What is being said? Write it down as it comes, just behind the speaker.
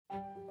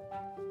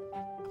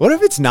What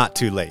if it's not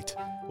too late?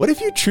 What if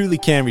you truly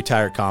can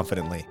retire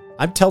confidently?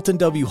 I'm Telton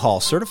W.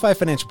 Hall, certified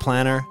financial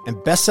planner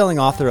and best-selling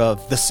author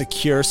of The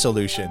Secure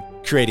Solution,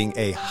 creating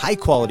a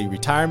high-quality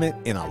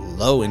retirement in a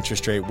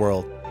low-interest rate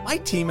world. My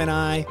team and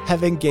I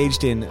have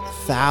engaged in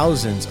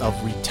thousands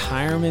of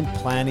retirement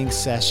planning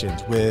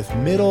sessions with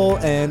middle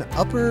and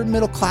upper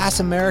middle class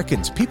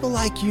Americans, people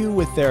like you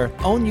with their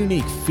own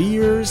unique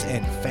fears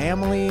and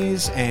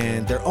families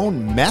and their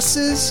own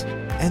messes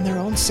and their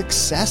own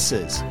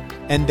successes.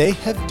 And they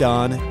have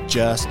done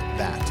just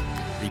that,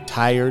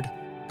 retired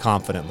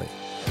confidently.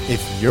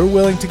 If you're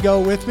willing to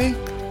go with me,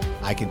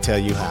 I can tell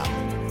you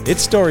how.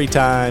 It's story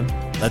time.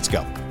 Let's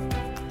go.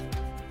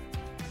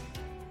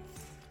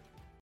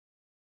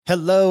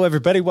 Hello,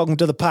 everybody. Welcome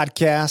to the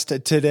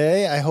podcast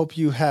today. I hope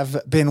you have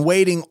been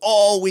waiting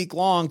all week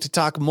long to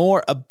talk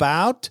more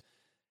about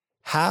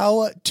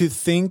how to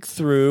think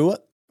through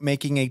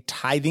making a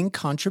tithing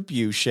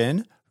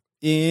contribution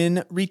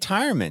in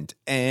retirement.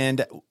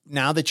 And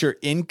now that your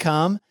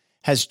income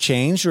has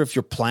changed, or if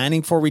you're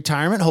planning for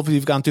retirement, hopefully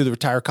you've gone through the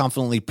Retire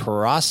Confidently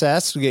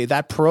process. Okay,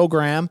 that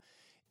program,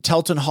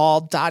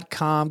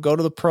 teltonhall.com, go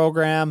to the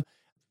program.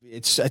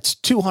 It's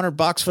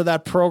 $200 for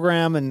that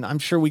program, and I'm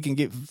sure we can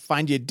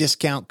find you a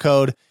discount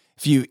code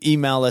if you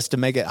email us to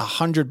make it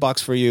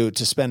 $100 for you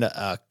to spend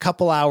a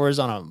couple hours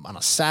on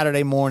a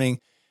Saturday morning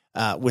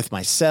with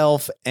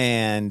myself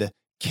and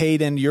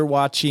Caden. You're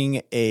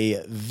watching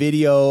a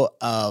video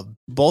of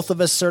both of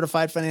us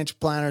certified financial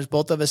planners,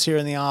 both of us here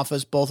in the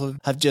office. Both of them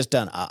have just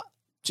done a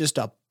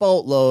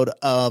boatload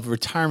of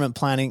retirement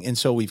planning, and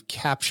so we've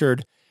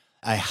captured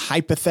a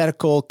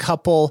hypothetical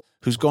couple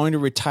who's going to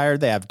retire.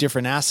 They have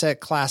different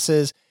asset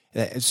classes,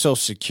 Social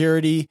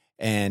Security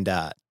and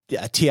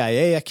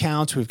TIA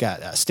accounts. We've got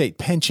a state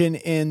pension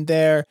in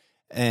there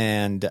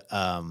and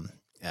some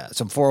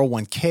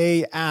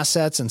 401k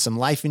assets and some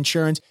life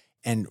insurance,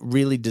 and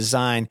really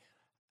design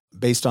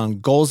based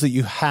on goals that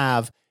you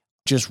have,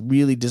 just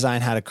really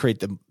design how to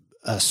create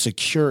a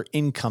secure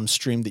income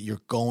stream that you're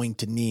going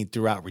to need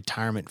throughout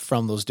retirement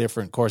from those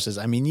different courses.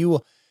 I mean, you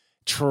will,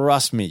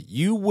 trust me,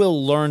 you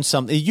will learn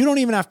something. You don't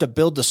even have to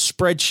build the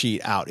spreadsheet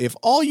out. If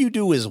all you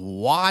do is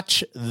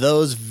watch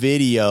those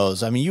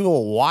videos, I mean, you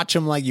will watch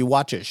them like you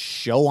watch a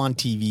show on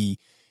TV,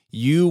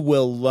 you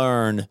will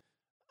learn.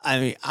 I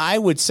mean, I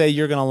would say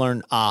you're going to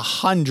learn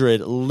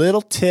 100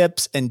 little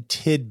tips and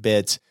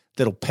tidbits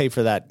that'll pay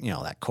for that,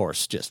 that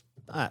course just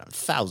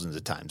thousands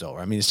of times over.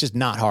 I mean, it's just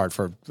not hard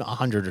for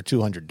 $100 or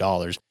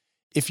 $200.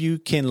 If you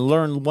can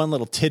learn one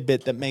little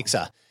tidbit that makes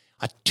a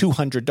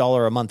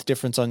 $200 a month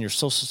difference on your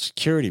Social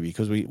Security,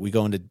 because we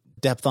go into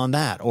depth on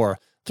that, or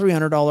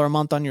 $300 a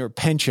month on your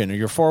pension or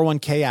your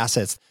 401k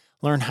assets,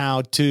 learn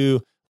how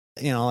to,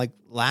 like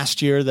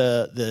last year,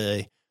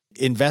 the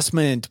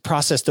investment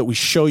process that we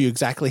show you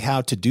exactly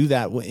how to do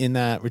that in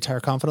that Retire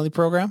Confidently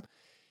program.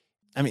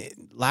 I mean,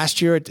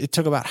 last year it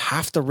took about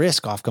half the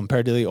risk off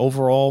compared to the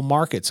overall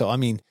market. So, I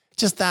mean,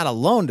 just that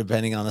alone,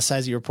 depending on the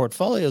size of your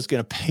portfolio, is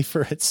going to pay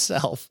for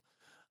itself.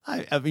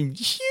 I mean,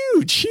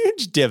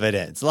 huge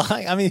dividends.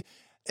 Like, I mean,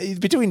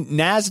 between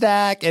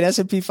NASDAQ and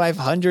S&P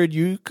 500,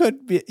 you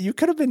could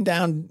have been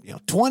down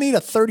 20 to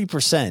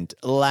 30%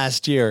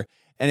 last year.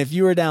 And if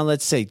you were down,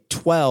 let's say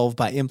 12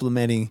 by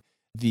implementing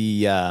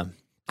the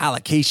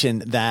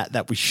allocation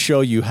that we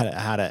show you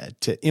how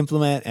to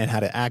implement and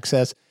how to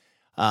access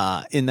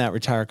in that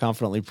Retire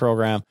Confidently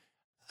program,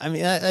 I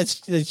mean,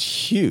 that's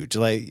huge.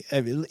 Like,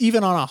 I mean,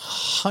 even on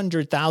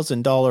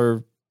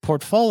 $100,000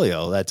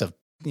 portfolio, that's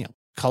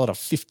call it a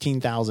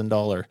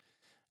 $15,000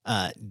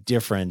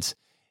 difference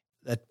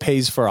that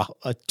pays for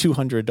a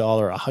 $200,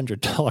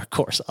 $100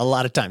 course a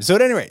lot of times. So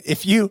at any rate,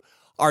 if you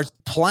are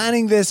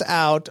planning this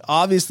out,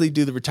 obviously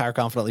do the Retire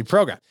Confidently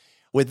program.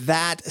 With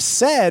that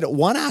said,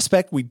 one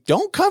aspect we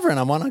don't cover, and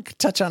I want to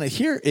touch on it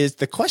here, is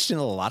the question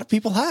that a lot of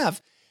people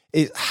have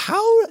is,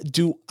 how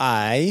do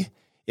I,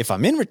 if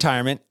I'm in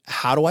retirement,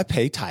 how do I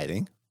pay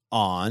tithing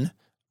on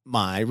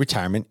my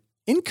retirement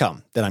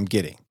income that I'm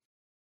getting?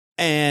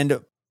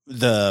 And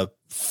the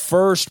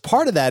first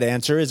part of that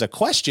answer is a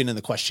question, and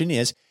the question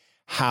is,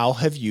 how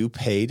have you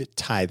paid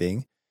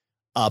tithing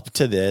up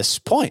to this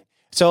point?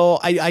 So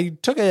I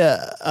took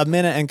a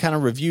minute and kind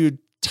of reviewed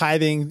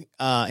tithing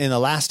in the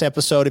last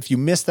episode. If you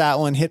missed that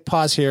one, hit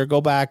pause here,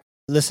 go back,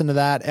 listen to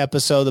that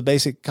episode. The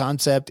basic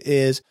concept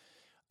is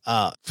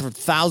for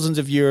thousands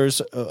of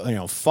years,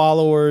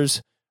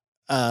 followers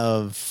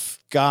of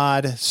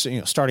God,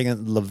 starting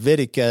in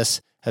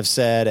Leviticus, have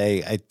said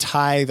a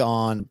tithe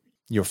on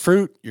your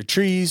fruit, your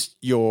trees,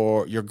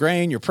 your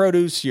grain, your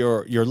produce,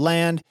 your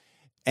land,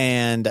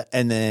 and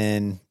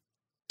then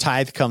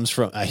tithe comes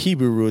from a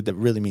Hebrew root that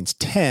really means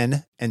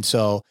 10, and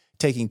so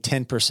taking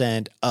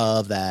 10%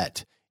 of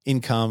that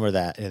income or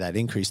that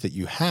increase that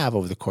you have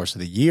over the course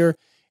of the year,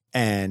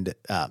 and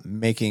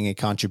making a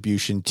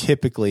contribution,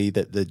 typically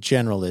that the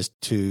general is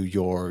to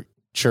your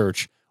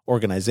church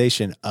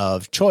organization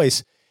of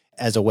choice,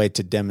 as a way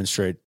to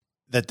demonstrate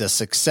that the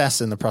success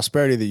and the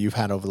prosperity that you've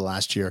had over the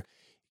last year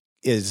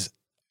is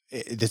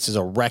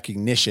a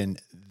recognition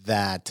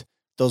that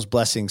those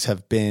blessings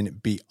have been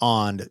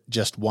beyond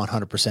just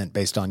 100%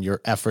 based on your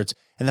efforts.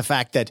 And the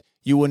fact that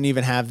you wouldn't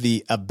even have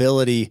the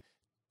ability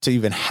to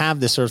even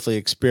have this earthly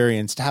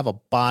experience, to have a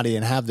body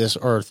and have this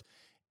earth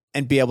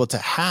and be able to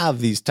have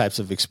these types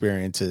of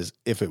experiences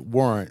if it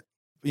weren't,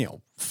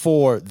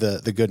 for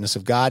the goodness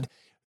of God.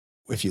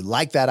 If you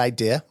like that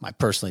idea, I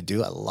personally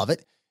do. I love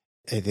it.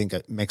 I think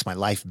it makes my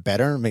life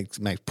better, makes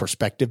my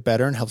perspective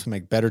better, and helps me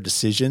make better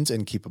decisions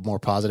and keep a more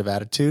positive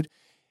attitude.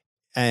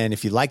 And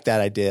if you like that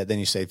idea, then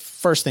you say,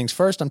 first things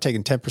first, I'm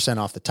taking 10%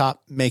 off the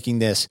top, making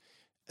this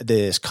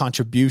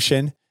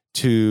contribution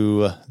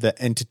to the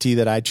entity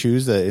that I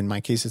choose. In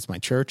my case, it's my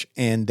church.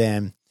 And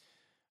then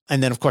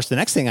of course, the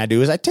next thing I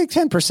do is I take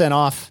 10%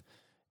 off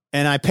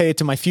and I pay it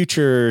to my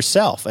future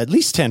self, at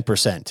least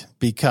 10%,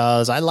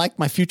 because I like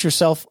my future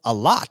self a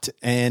lot.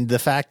 And the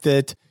fact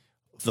that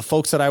the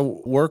folks that I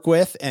work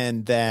with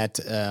and that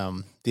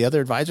the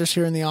other advisors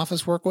here in the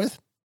office work with,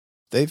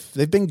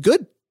 they've been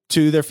good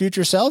to their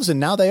future selves,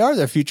 and now they are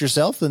their future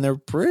self, and they're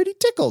pretty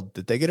tickled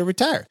that they get to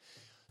retire.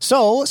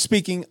 So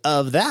speaking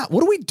of that,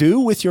 what do we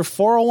do with your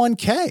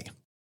 401k?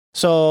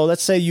 So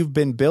let's say you've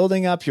been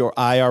building up your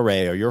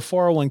IRA or your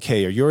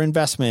 401k or your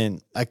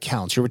investment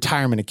accounts, your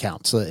retirement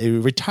accounts,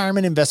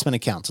 retirement investment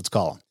accounts, let's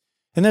call them.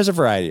 And there's a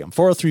variety of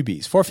them,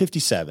 403bs,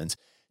 457s,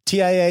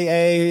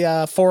 TIAA,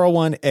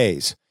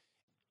 401as.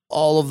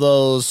 All of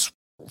those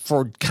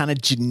for kind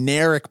of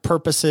generic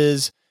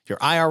purposes, your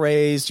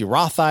IRAs, your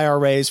Roth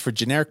IRAs for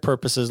generic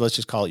purposes. Let's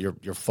just call it your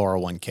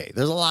 401k.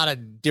 There's a lot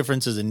of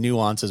differences and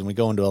nuances, and we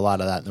go into a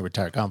lot of that in the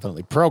Retire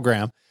Confidently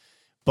program,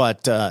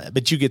 but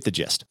you get the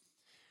gist.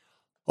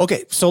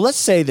 Okay, so let's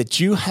say that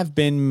you have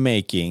been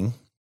making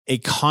a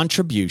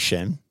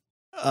contribution.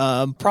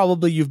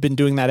 Probably you've been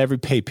doing that every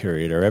pay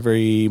period or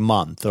every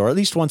month or at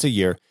least once a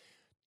year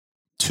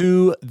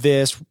to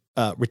this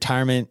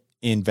retirement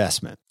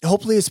investment.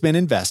 Hopefully it's been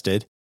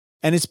invested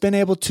and it's been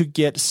able to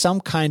get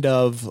some kind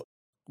of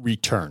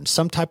return,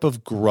 some type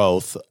of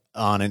growth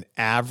on an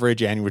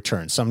average annual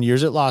return. Some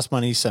years it lost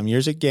money, some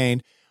years it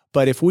gained.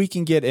 But if we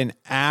can get an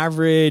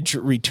average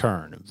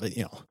return,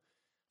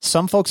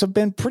 some folks have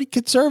been pretty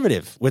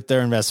conservative with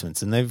their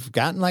investments and they've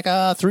gotten like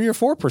a 3 or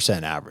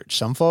 4% average.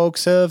 Some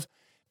folks have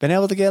been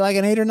able to get like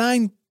an 8 or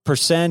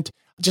 9%.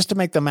 Just to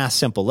make the math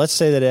simple, let's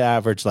say that it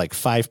averaged like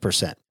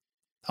 5%.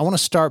 I want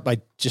to start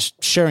by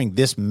just sharing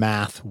this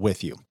math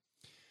with you.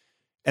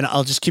 And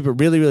I'll just keep it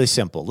really, really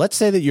simple. Let's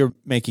say that you're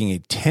making a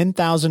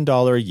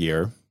 $10,000 a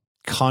year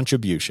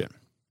contribution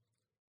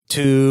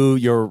to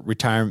your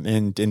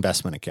retirement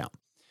investment account.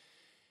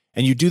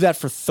 And you do that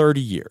for 30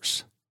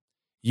 years.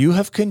 You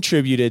have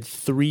contributed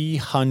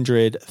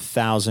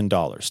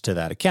 $300,000 to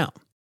that account.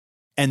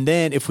 And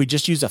then if we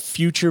just use a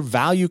future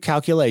value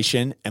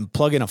calculation and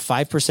plug in a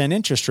 5%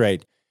 interest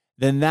rate,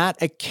 then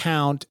that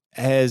account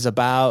has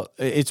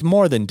it's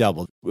more than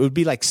doubled. It would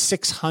be like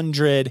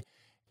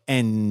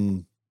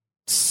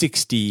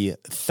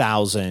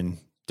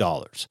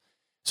 $660,000.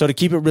 So to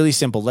keep it really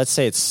simple, let's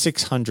say it's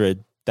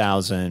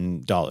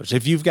 $600,000.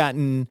 If you've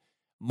gotten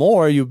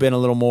more, you've been a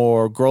little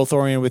more growth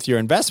oriented with your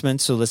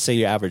investments. So let's say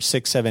you average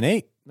 6, 7,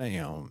 8,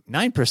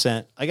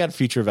 9%. I got a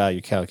future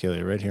value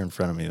calculator right here in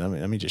front of me.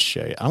 Let me just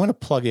show you. Let's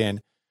plug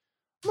in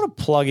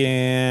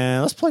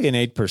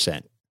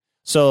 8%.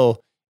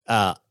 So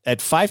at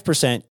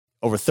 5%,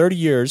 over 30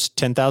 years,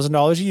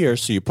 $10,000 a year.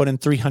 So you put in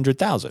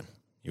 $300,000.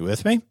 You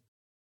with me?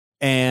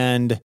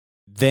 And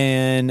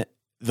then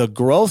the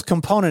growth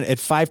component at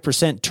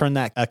 5% turned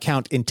that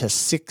account into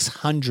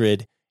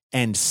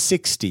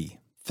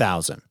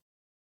 $660,000.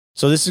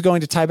 So this is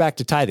going to tie back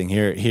to tithing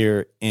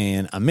here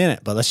in a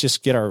minute, but let's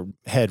just get our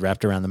head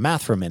wrapped around the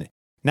math for a minute.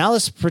 Now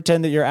let's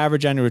pretend that your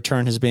average annual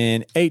return has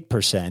been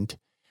 8%.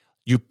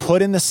 You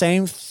put in the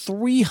same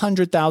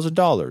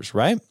 $300,000,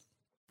 right?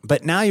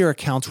 But now your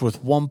account's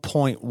worth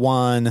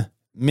 $1.1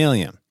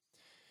 million.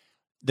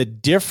 The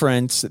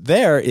difference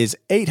there is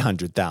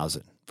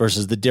 $800,000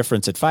 versus the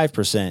difference at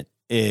 5%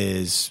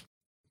 is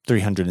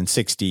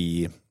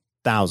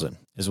 $360,000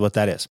 is what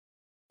that is.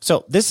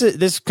 So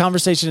this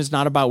conversation is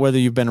not about whether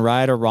you've been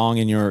right or wrong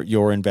in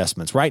your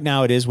investments. Right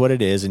now it is what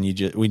it is, and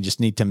we just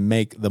need to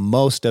make the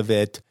most of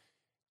it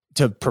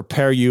to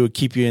prepare you,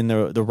 keep you in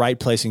the right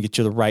place and get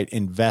you the right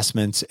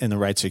investments and the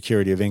right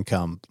security of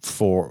income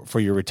for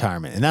your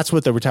retirement. And that's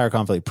what the Retire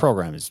Confidently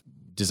program is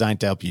designed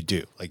to help you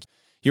do. Like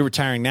you're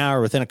retiring now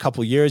or within a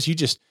couple of years, you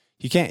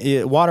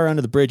can't water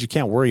under the bridge. You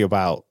can't worry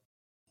about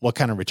what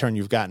kind of return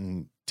you've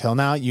gotten till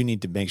now. You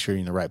need to make sure you're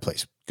in the right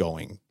place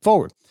going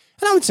forward.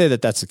 And I would say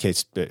that that's the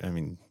case. I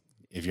mean,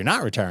 if you're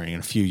not retiring in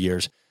a few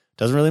years, it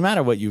doesn't really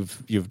matter what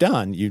you've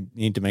done. You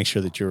need to make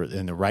sure that you're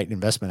in the right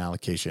investment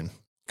allocation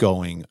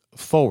going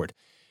forward.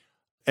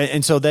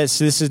 And so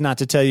this is not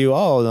to tell you,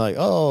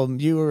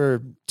 you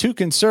were too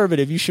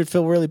conservative, you should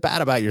feel really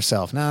bad about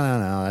yourself.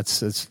 No.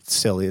 That's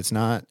silly. It's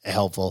not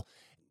helpful.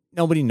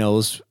 Nobody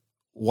knows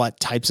what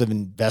types of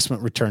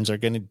investment returns are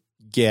going to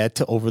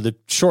get over the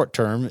short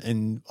term.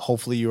 And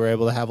hopefully you were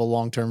able to have a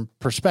long-term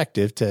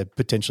perspective to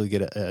potentially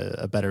get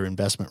a better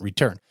investment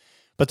return.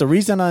 But the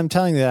reason I'm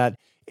telling you that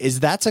is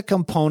that's a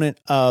component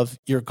of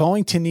you're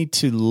going to need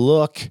to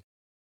look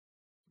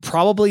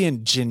probably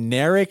in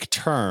generic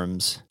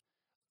terms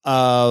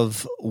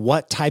of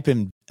what type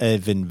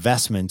of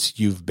investments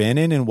you've been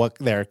in and what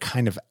their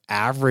kind of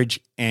average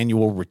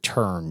annual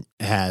return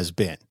has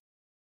been.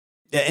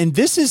 And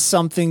this is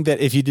something that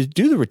if you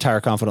do the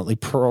Retire Confidently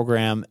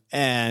program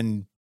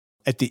and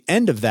at the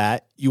end of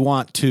that, you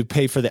want to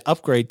pay for the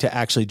upgrade to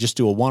actually just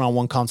do a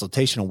one-on-one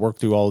consultation and work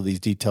through all of these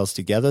details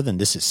together, then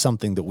this is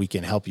something that we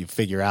can help you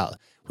figure out.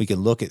 We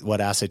can look at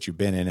what assets you've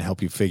been in and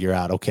help you figure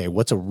out, okay,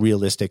 what's a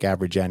realistic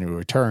average annual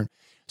return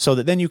so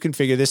that then you can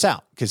figure this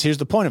out. Because here's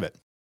the point of it.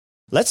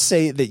 Let's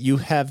say that you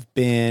have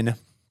been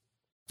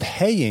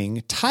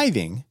paying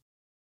tithing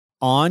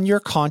on your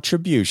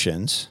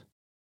contributions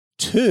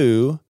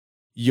to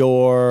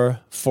your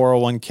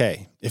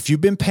 401k. If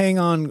you've been paying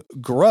on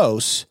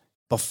gross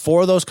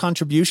before those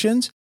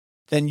contributions,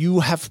 then you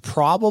have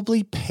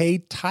probably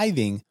paid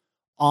tithing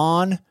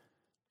on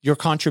your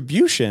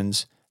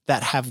contributions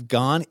that have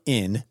gone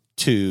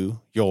into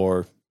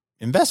your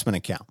investment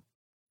account.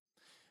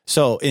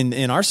 So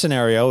in our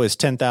scenario is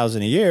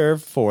 $10,000 a year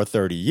for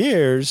 30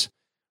 years.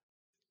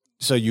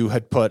 So you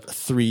had put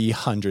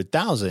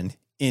 $300,000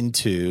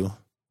 into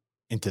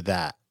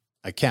that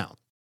account.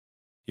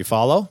 You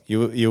follow?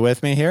 You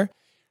with me here?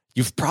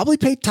 You've probably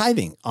paid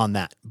tithing on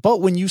that. But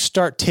when you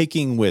start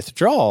taking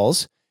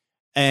withdrawals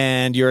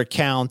and your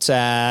account's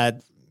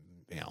at,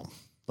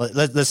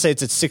 let's say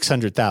it's at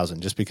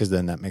 600,000, just because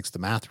then that makes the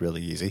math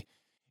really easy.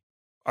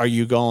 Are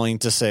you going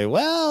to say,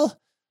 well,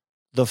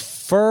 the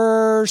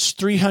first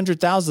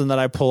 300,000 that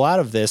I pull out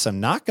of this, I'm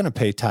not going to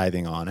pay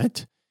tithing on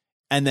it.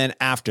 And then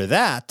after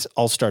that,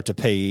 I'll start to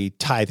pay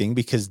tithing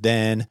because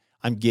then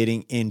I'm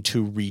getting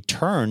into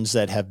returns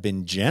that have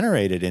been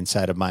generated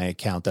inside of my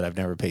account that I've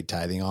never paid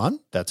tithing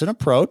on. That's an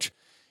approach.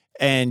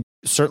 And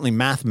certainly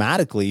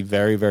mathematically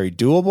very, very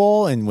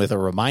doable. And with a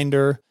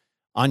reminder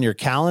on your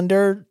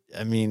calendar,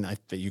 I mean,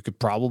 you could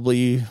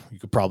probably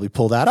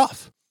pull that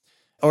off.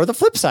 Or the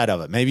flip side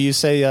of it. Maybe you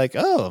say like,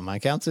 oh, my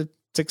account's at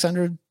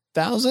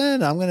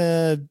 600,000.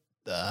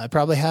 I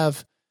probably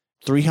have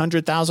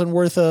 300,000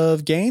 worth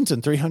of gains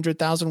and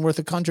 300,000 worth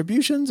of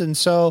contributions. And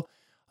so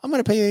I'm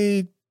going to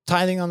pay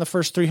tithing on the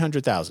first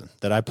 300,000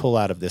 that I pull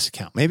out of this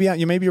account. Maybe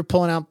you're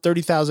pulling out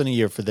 30,000 a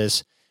year for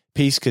this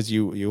piece because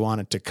you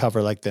want it to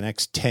cover like the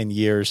next 10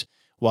 years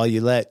while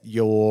you let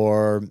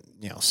your,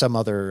 some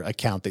other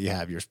account that you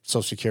have, your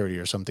Social Security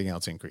or something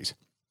else increase.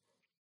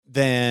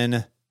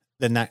 Then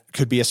that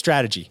could be a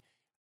strategy.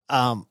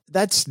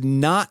 That's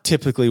not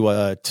typically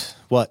what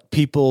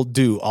people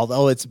do,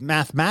 although it's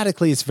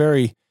mathematically, it's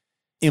very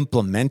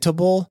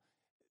implementable.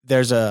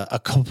 There's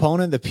a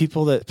component that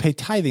people that pay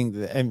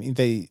tithing, I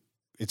mean,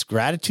 it's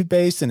gratitude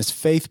based and it's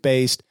faith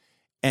based,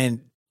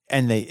 and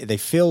they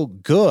feel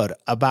good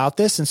about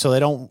this, and so they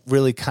don't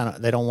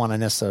want to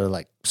necessarily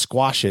like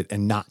squash it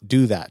and not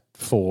do that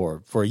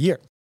for a year.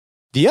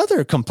 The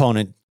other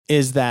component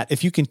is that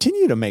if you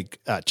continue to make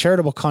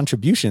charitable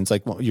contributions,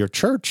 like your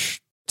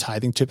church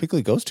tithing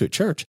typically goes to a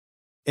church.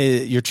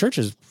 Your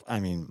churches,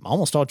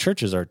 almost all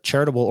churches are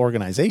charitable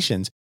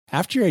organizations.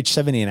 After you're age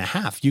 70 and a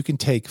half, you can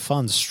take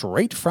funds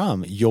straight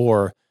from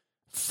your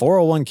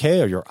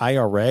 401k or your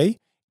IRA,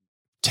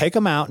 take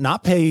them out,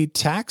 not pay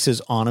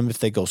taxes on them if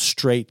they go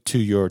straight to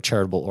your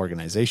charitable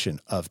organization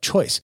of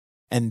choice.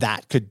 And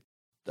that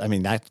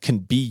can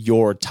be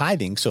your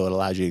tithing. So it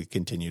allows you to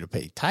continue to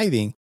pay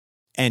tithing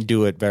and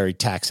do it very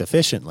tax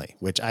efficiently,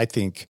 which I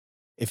think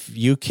if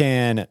you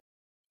can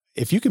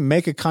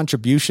make a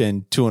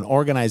contribution to an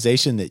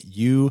organization that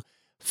you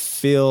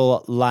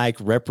feel like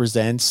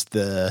represents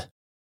the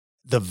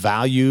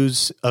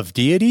values of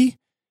deity,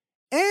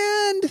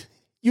 and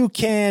you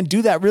can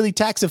do that really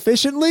tax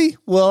efficiently,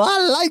 well, I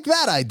like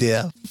that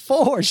idea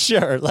for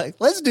sure. Like,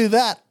 let's do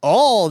that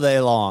all day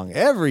long,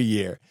 every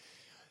year.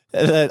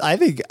 I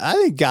think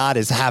God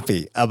is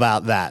happy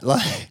about that.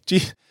 Like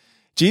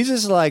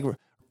Jesus, like,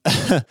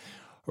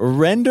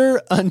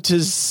 render unto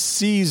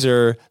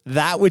Caesar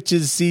that which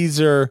is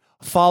Caesar,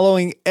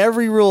 following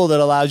every rule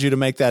that allows you to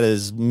make that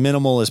as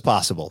minimal as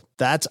possible.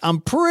 I'm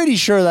pretty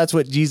sure that's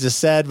what Jesus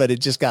said, but it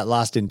just got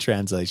lost in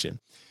translation.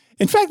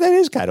 In fact, that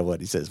is kind of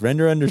what he says.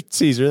 Render unto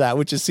Caesar that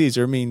which is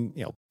Caesar.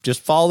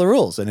 Just follow the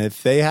rules. And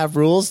if they have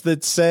rules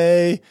that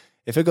say,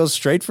 if it goes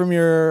straight from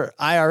your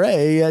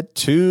IRA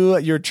to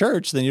your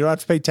church, then you don't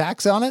have to pay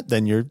tax on it.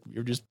 Then you're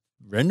just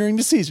rendering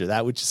to Caesar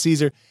that which is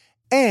Caesar,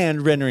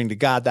 and rendering to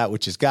God that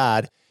which is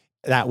God,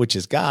 that which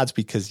is God's,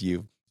 because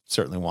you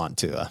certainly want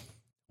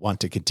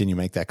to continue to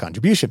make that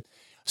contribution.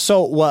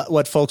 So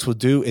what folks will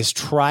do is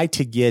try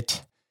to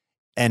get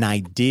an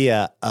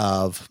idea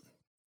of,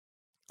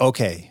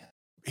 okay,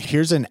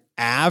 here's an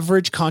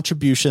average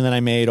contribution that I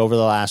made over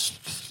the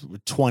last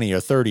 20 or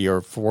 30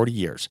 or 40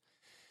 years.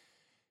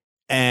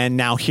 And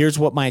now here's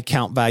what my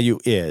account value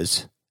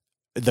is.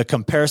 The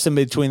comparison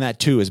between that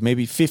two is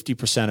maybe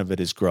 50% of it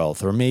is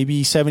growth, or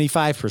maybe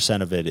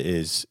 75% of it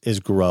is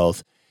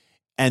growth.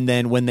 And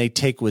then when they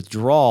take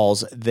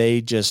withdrawals,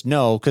 they just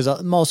know,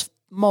 because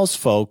most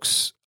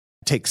folks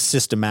take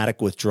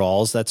systematic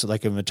withdrawals. That's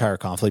like an entire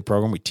conflict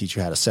program. We teach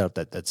you how to set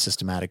up that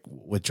systematic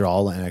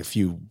withdrawal and a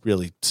few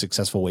really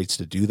successful ways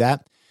to do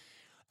that.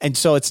 And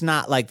so it's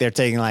not like they're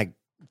taking like,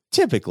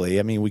 typically,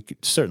 I mean,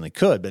 certainly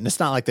could, but it's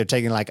not like they're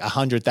taking like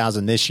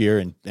 100,000 this year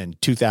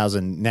and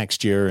 2,000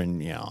 next year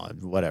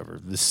and, whatever,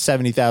 the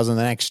 70,000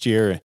 the next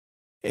year.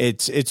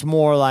 It's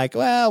more like,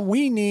 well,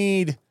 we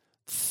need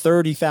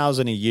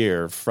 30,000 a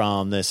year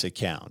from this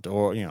account,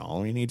 or,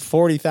 we need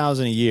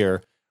 40,000 a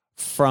year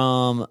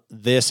from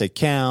this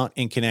account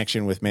in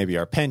connection with maybe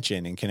our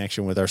pension, in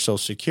connection with our Social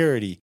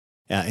Security,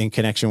 in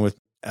connection with,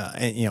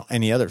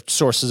 any other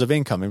sources of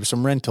income, maybe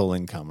some rental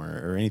income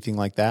or anything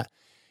like that.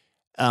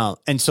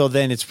 And so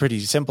then it's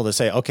pretty simple to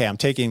say, okay, I'm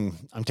taking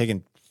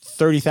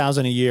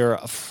 30,000 a year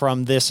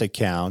from this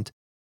account,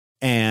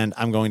 and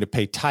I'm going to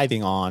pay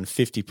tithing on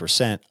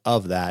 50%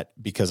 of that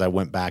because I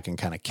went back and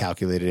kind of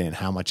calculated in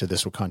how much of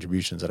this were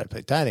contributions that I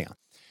paid tithing on.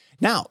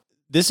 Now,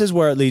 this is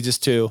where it leads us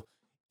to,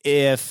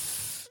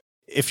 if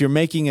you're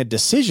making a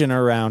decision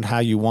around how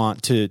you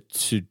want to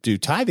do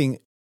tithing,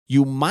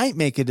 you might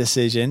make a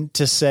decision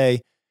to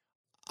say,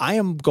 I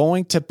am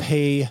going to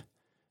pay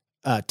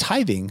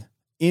tithing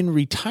in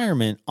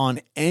retirement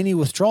on any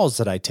withdrawals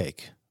that I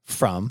take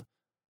from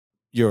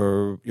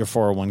your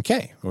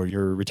 401k or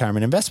your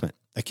retirement investment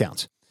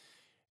accounts.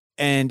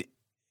 And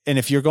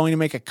if you're going to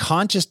make a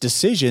conscious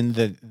decision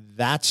that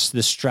that's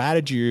the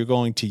strategy you're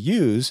going to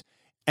use,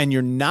 and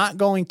you're not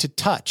going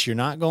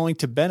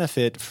to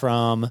benefit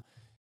from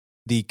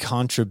the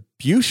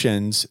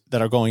contributions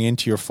that are going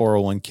into your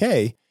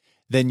 401k,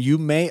 then you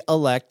may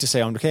elect to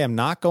say, okay, I'm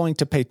not going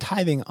to pay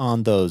tithing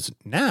on those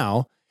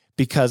now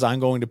because I'm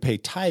going to pay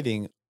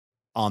tithing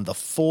on the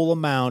full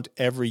amount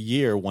every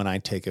year when I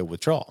take a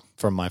withdrawal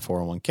from my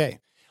 401k.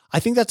 I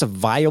think that's a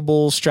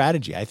viable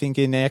strategy. I think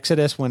in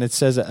Exodus, when it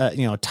says,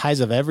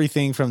 tithes of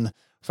everything from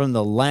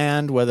the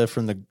land, whether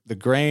from the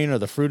grain or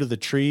the fruit of the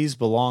trees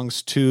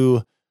belongs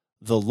to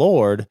the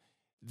Lord,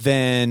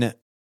 then,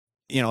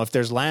 if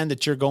there's land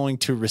that you're going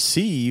to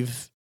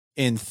receive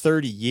in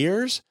 30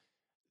 years,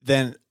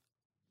 then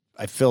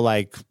I feel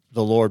like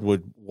the Lord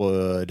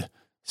would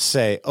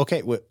say,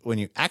 okay, when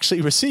you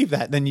actually receive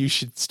that, then you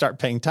should start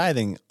paying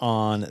tithing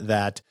on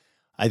that.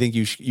 I think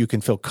you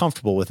can feel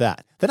comfortable with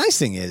that. The nice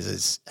thing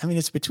is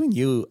it's between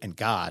you and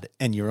God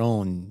and your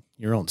own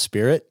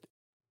spirit.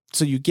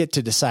 So you get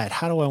to decide,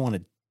 how do I want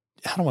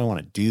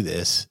to do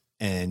this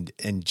and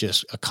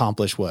just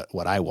accomplish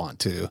what I want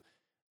to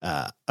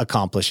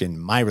accomplish in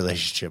my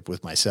relationship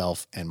with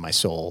myself and my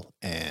soul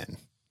and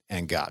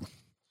God.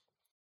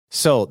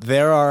 So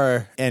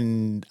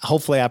and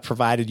hopefully I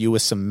provided you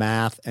with some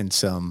math and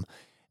some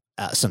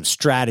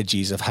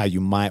strategies of how you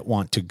might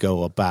want to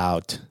go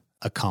about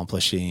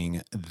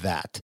accomplishing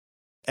that.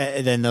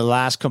 And then the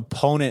last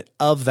component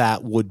of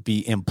that would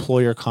be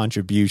employer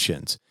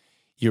contributions.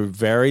 You're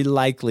very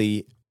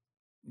likely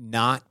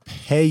not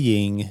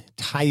paying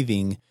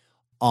tithing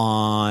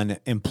on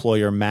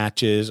employer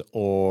matches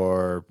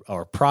or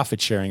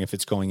profit sharing if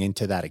it's going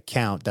into that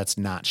account. That's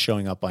not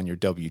showing up on your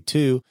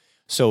W-2.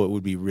 So it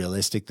would be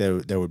realistic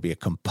that there would be a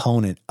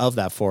component of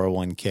that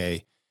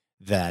 401k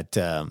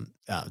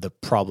that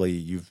probably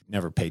you've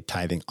never paid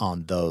tithing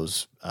on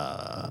those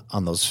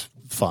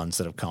funds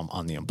that have come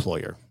on the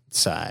employer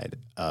side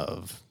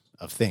of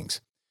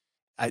things.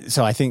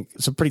 So I think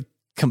some pretty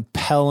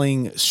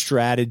compelling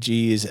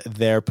strategies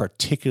there,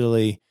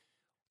 particularly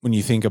when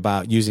you think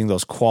about using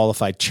those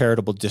qualified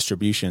charitable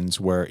distributions,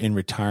 where in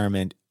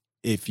retirement,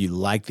 if you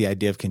like the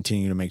idea of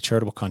continuing to make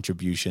charitable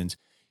contributions,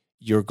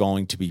 you're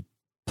going to be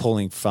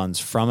pulling funds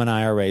from an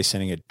IRA,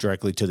 sending it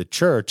directly to the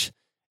church.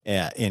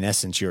 In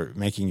essence, you're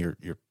making your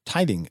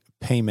tithing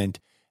payment,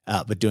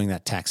 but doing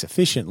that tax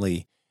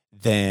efficiently.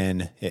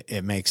 Then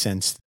it makes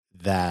sense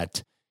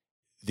that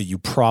you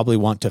probably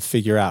want to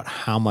figure out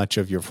how much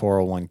of your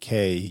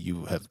 401k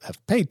you have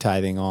paid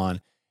tithing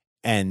on,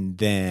 and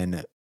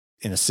then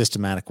in a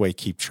systematic way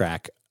keep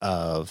track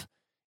of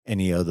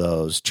any of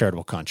those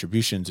charitable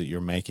contributions that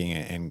you're making,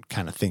 and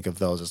kind of think of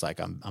those as like,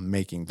 I'm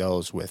making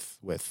those with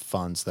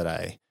funds that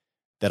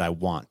I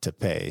want to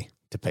pay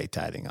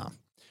tithing on.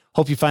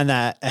 Hope you find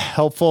that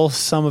helpful.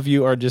 Some of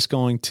you are just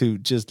going to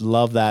just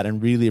love that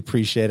and really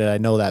appreciate it. I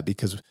know that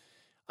because,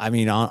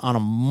 on a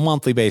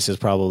monthly basis,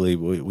 probably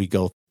we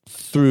go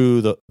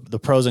through the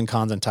pros and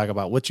cons and talk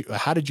about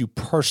how did you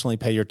personally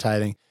pay your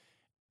tithing,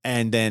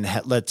 and then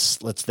let's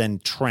then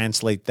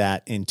translate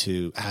that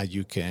into how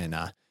you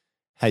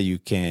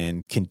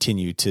can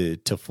continue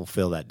to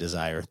fulfill that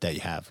desire that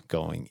you have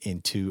going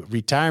into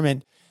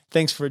retirement.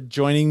 Thanks for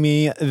joining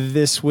me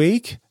this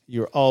week.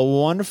 You're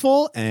all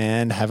wonderful,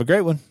 and have a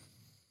great one.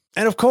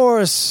 And of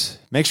course,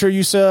 make sure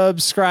you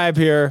subscribe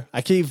here.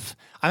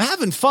 I'm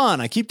having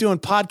fun. I keep doing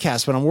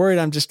podcasts, but I'm worried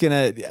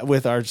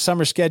with our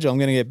summer schedule, I'm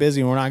going to get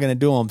busy and we're not going to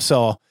do them.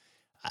 So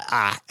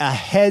a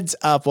heads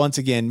up once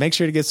again, make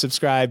sure to get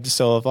subscribed.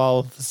 So if all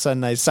of a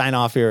sudden I sign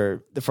off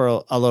here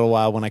for a little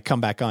while, when I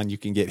come back on, you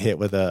can get hit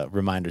with a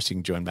reminder so you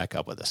can join back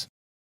up with us.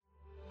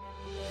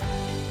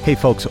 Hey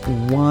folks,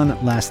 one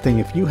last thing.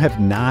 If you have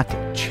not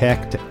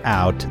checked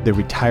out the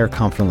Retire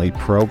Confidently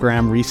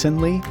program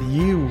recently,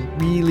 you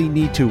really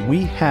need to.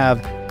 We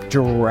have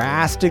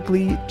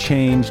drastically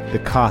changed the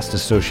cost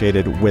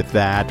associated with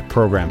that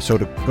program. So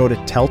to go to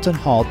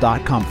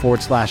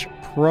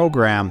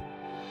teltonhall.com/program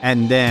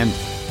and then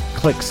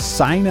click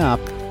sign up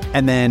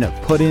and then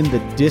put in the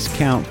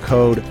discount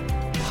code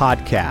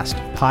podcast,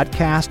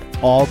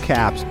 all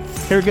caps.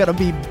 You're going to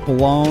be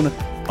blown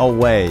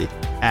away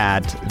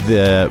at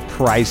the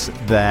price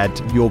that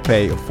you'll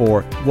pay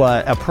for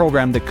what a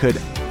program that could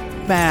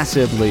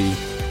massively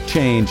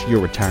change your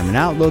retirement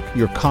outlook,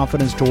 your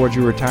confidence towards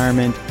your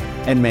retirement,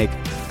 and make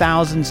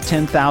thousands,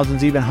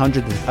 10,000s, even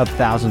hundreds of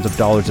thousands of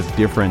dollars of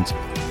difference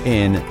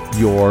in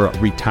your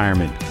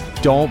retirement.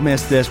 Don't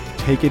miss this.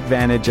 Take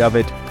advantage of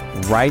it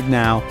right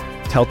now.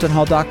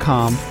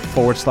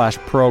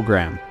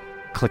 teltonhall.com/program.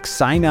 Click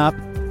sign up.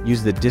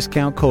 Use the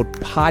discount code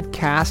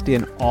podcast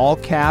in all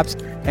caps.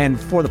 And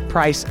for the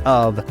price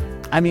of,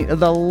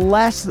 the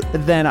less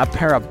than a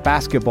pair of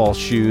basketball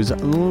shoes,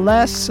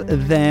 less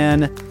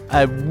than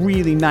a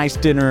really nice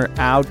dinner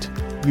out,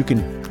 you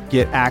can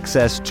get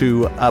access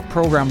to a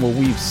program where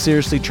we've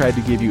seriously tried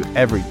to give you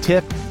every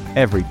tip,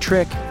 every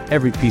trick,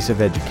 every piece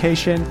of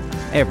education,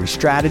 every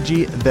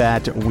strategy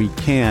that we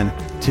can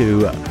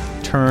to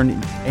turn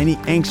any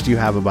angst you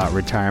have about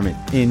retirement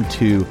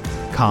into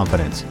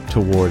confidence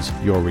towards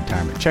your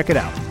retirement. Check it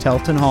out,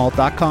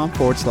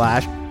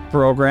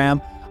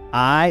 teltonhall.com/program.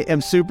 I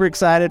am super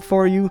excited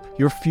for you.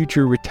 Your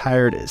future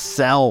retired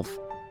self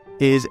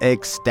is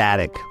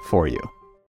ecstatic for you.